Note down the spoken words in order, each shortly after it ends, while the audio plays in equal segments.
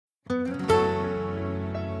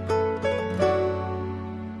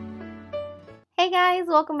Hey guys,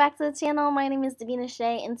 welcome back to the channel. My name is Divina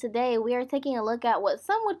and today we are taking a look at what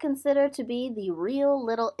some would consider to be the real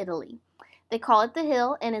Little Italy. They call it the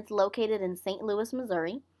Hill and it's located in St. Louis,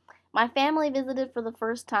 Missouri. My family visited for the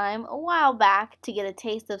first time a while back to get a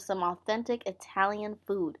taste of some authentic Italian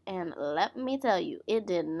food, and let me tell you, it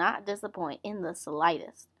did not disappoint in the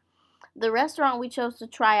slightest. The restaurant we chose to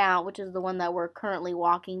try out, which is the one that we're currently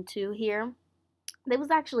walking to here, it was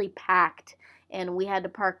actually packed, and we had to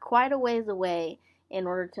park quite a ways away in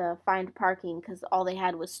order to find parking because all they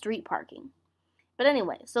had was street parking. But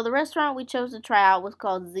anyway, so the restaurant we chose to try out was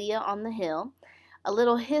called Zia on the Hill. A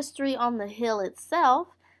little history on the hill itself.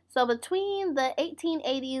 So between the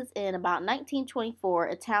 1880s and about 1924,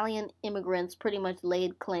 Italian immigrants pretty much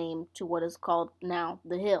laid claim to what is called now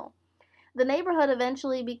the Hill. The neighborhood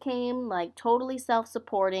eventually became like totally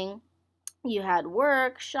self-supporting. You had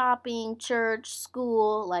work, shopping, church,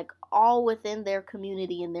 school, like all within their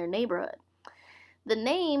community in their neighborhood. The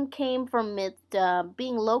name came from it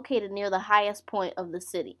being located near the highest point of the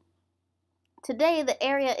city. Today, the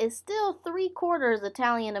area is still 3/4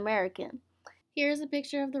 Italian American. Here's a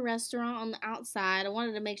picture of the restaurant on the outside. I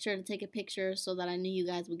wanted to make sure to take a picture so that I knew you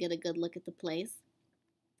guys would get a good look at the place.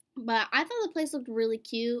 But I thought the place looked really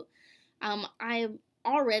cute. I'm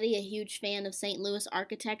already a huge fan of St. Louis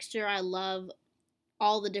architecture. I love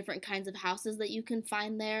all the different kinds of houses that you can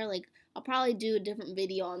find there. Like, I'll probably do a different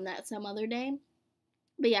video on that some other day.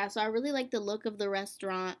 But yeah, so I really like the look of the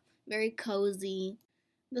restaurant. Very cozy.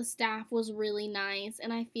 The staff was really nice,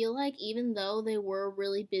 and I feel like even though they were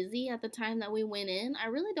really busy at the time that we went in, I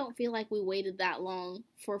really don't feel like we waited that long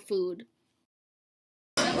for food.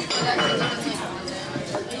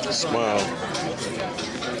 Smile.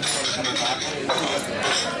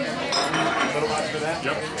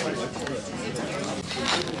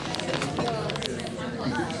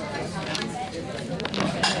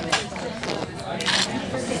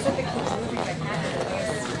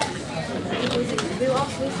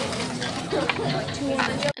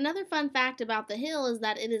 Another fun fact about the Hill is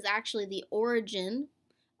that it is actually the origin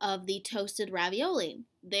of the toasted ravioli.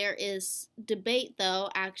 There is debate, though,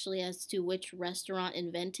 actually, as to which restaurant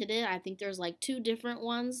invented it. I think there's like two different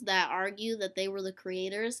ones that argue that they were the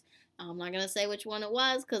creators. I'm not going to say which one it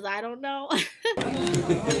was because I don't know. Alright,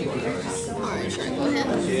 sure, go ahead.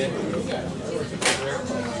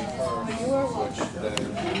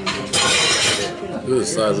 This is the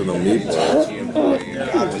size of the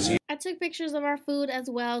meatballs. I took pictures of our food as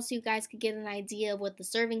well so you guys could get an idea of what the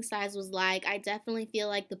serving size was like. I definitely feel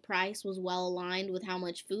like the price was well aligned with how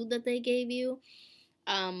much food that they gave you.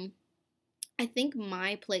 I think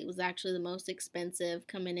my plate was actually the most expensive,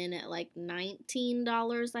 coming in at like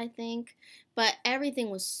 $19, I think. But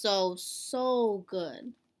everything was so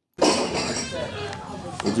good.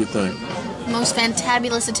 What'd you think? Most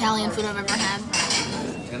fantabulous Italian food I've ever had.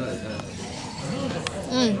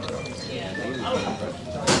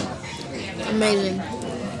 Amazing.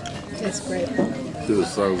 That's great. This is the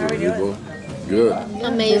size of the meatball. Good.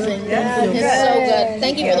 Amazing. It's so good.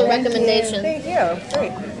 Thank you for the recommendation. Thank you.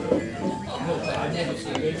 Great.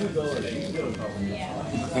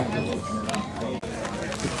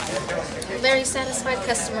 Very satisfied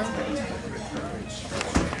customer.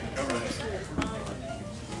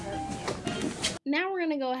 Now we're going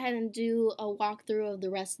to go ahead and do a walkthrough of the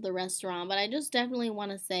rest of the restaurant, but I just definitely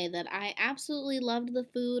want to say that I absolutely loved the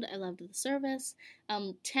food. I loved the service.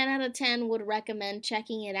 10 out of 10 would recommend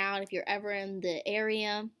checking it out if you're ever in the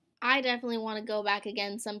area. I definitely want to go back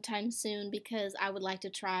again sometime soon because I would like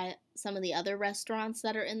to try some of the other restaurants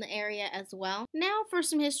that are in the area as well. Now for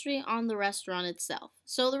some history on the restaurant itself.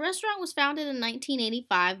 So the restaurant was founded in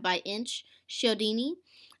 1985 by Inch Chiodini.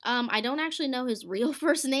 I don't actually know his real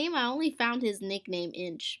first name. I only found his nickname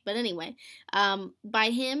Inch. But anyway,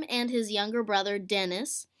 by him and his younger brother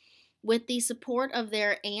Dennis, with the support of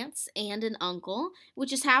their aunts and an uncle,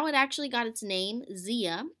 which is how it actually got its name,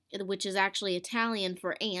 Zia, which is actually Italian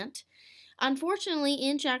for aunt. Unfortunately,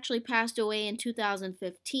 Inch actually passed away in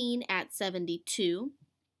 2015 at 72.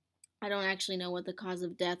 I don't actually know what the cause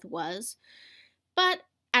of death was. But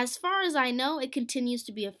as far as I know, it continues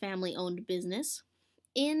to be a family-owned business.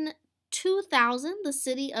 In 2000, the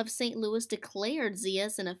city of St. Louis declared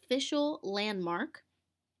Zia's an official landmark.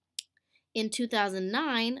 In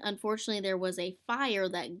 2009, unfortunately, there was a fire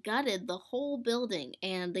that gutted the whole building,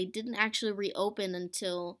 and they didn't actually reopen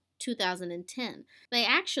until 2010. They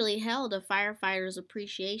actually held a firefighters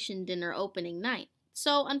appreciation dinner opening night.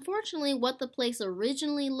 So, unfortunately, what the place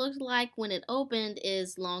originally looked like when it opened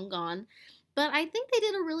is long gone, but I think they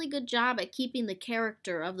did a really good job at keeping the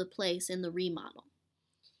character of the place in the remodel.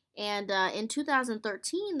 And in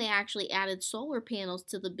 2013, they actually added solar panels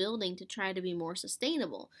to the building to try to be more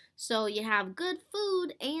sustainable. So you have good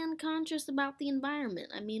food and conscious about the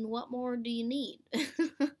environment. I mean, what more do you need?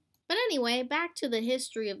 But anyway, back to the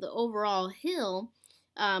history of the overall hill.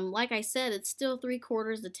 Like I said, it's still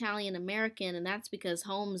 3/4 Italian American, and that's because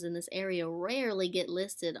homes in this area rarely get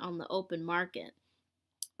listed on the open market.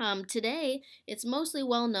 Today, it's mostly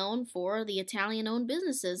well known for the Italian owned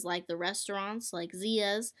businesses like the restaurants like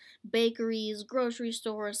Zia's, bakeries, grocery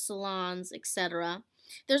stores, salons, etc.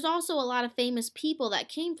 There's also a lot of famous people that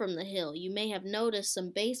came from the hill. You may have noticed some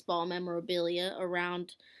baseball memorabilia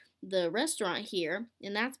around the restaurant here,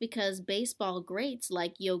 and that's because baseball greats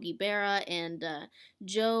like Yogi Berra and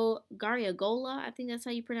Joe Garrigola, I think that's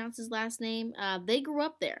how you pronounce his last name, they grew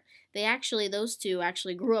up there. Those two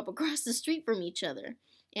actually grew up across the street from each other.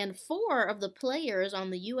 And 4 of the players on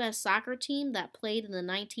the U.S. soccer team that played in the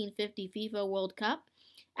 1950 FIFA World Cup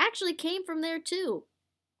actually came from there too.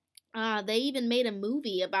 They even made a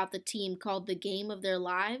movie about the team called The Game of Their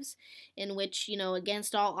Lives, in which,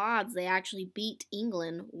 against all odds, they actually beat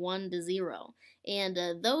England 1-0.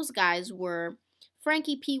 And those guys were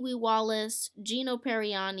Frankie Pee Wee Wallace, Gino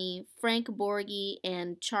Periani, Frank Borghi,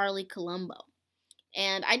 and Charlie Colombo.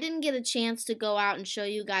 And I didn't get a chance to go out and show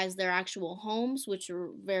you guys their actual homes, which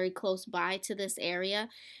were very close by to this area,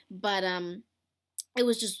 but it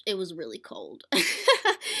was really cold.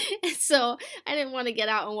 And so I didn't want to get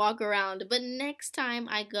out and walk around. But next time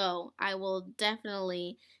I go, I will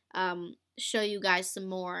definitely show you guys some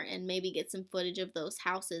more and maybe get some footage of those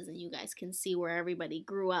houses and you guys can see where everybody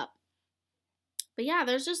grew up. But yeah,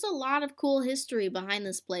 there's just a lot of cool history behind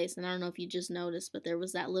this place. And I don't know if you just noticed, but there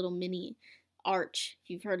was that little mini arch. If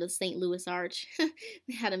you've heard of St. Louis Arch,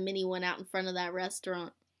 they had a mini one out in front of that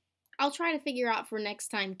restaurant. I'll try to figure out for next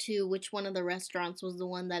time too which one of the restaurants was the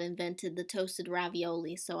one that invented the toasted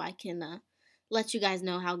ravioli, so I can let you guys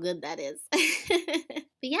know how good that is.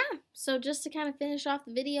 But yeah, so just to kind of finish off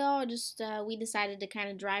the video, we decided to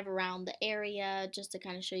kind of drive around the area just to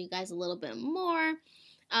kind of show you guys a little bit more.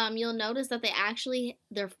 You'll notice that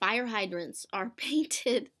their fire hydrants are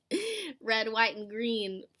painted red, white, and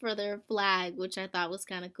green for their flag, which I thought was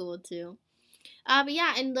kind of cool too. But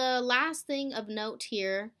yeah, and the last thing of note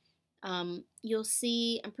here, I'm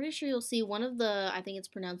pretty sure you'll see one of the, I think it's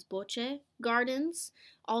pronounced Boce gardens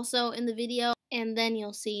also in the video. And then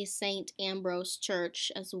you'll see St. Ambrose Church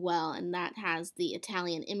as well, and that has the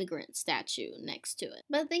Italian immigrant statue next to it.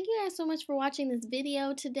 But thank you guys so much for watching this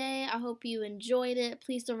video today. I hope you enjoyed it.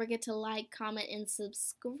 Please don't forget to like, comment, and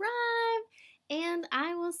subscribe. And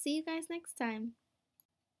I will see you guys next time.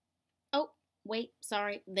 Oh, wait,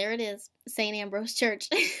 sorry. There it is. St. Ambrose Church.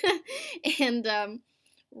 And,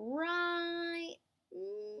 right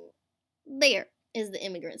there is the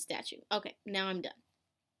immigrant statue. Okay, now I'm done.